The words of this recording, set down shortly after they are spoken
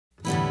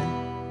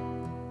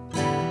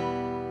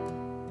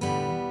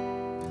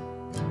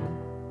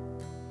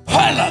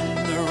And on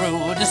the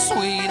road to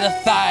sweet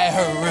thigh,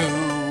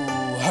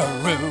 hooroo,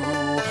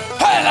 hooroo.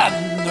 And on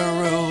the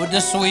road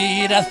to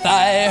sweet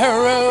thigh,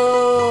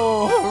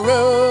 hooroo,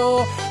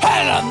 hooroo.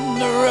 And on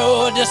the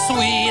road to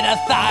sweet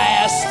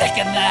thigh, a stick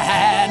in the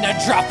hand, a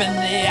drop in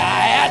the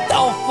eye, a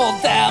doleful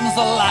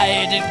damsel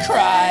I did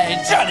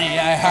cry. Johnny,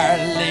 I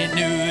hardly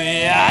knew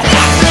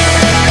ya.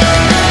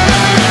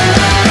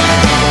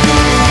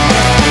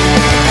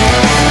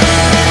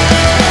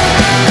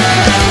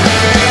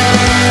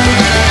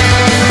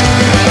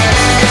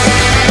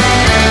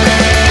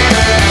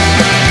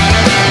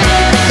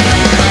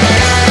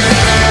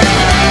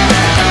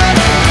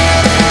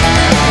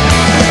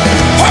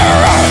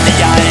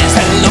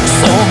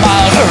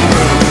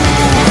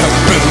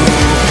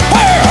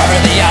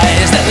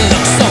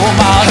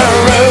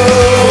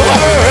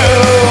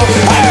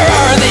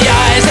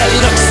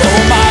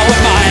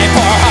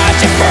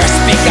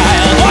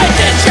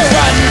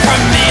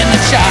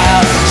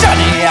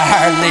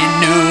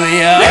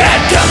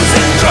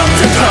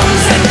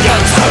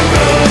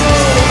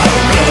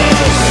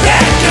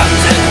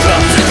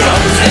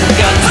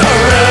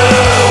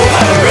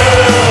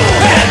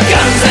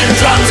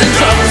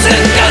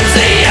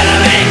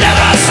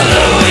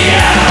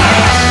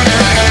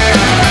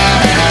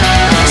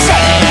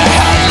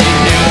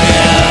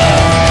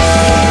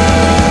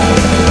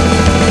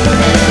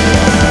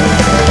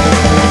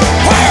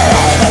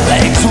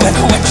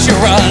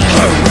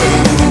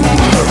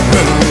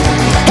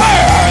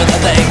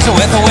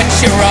 With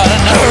which you run,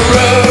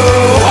 hooroo.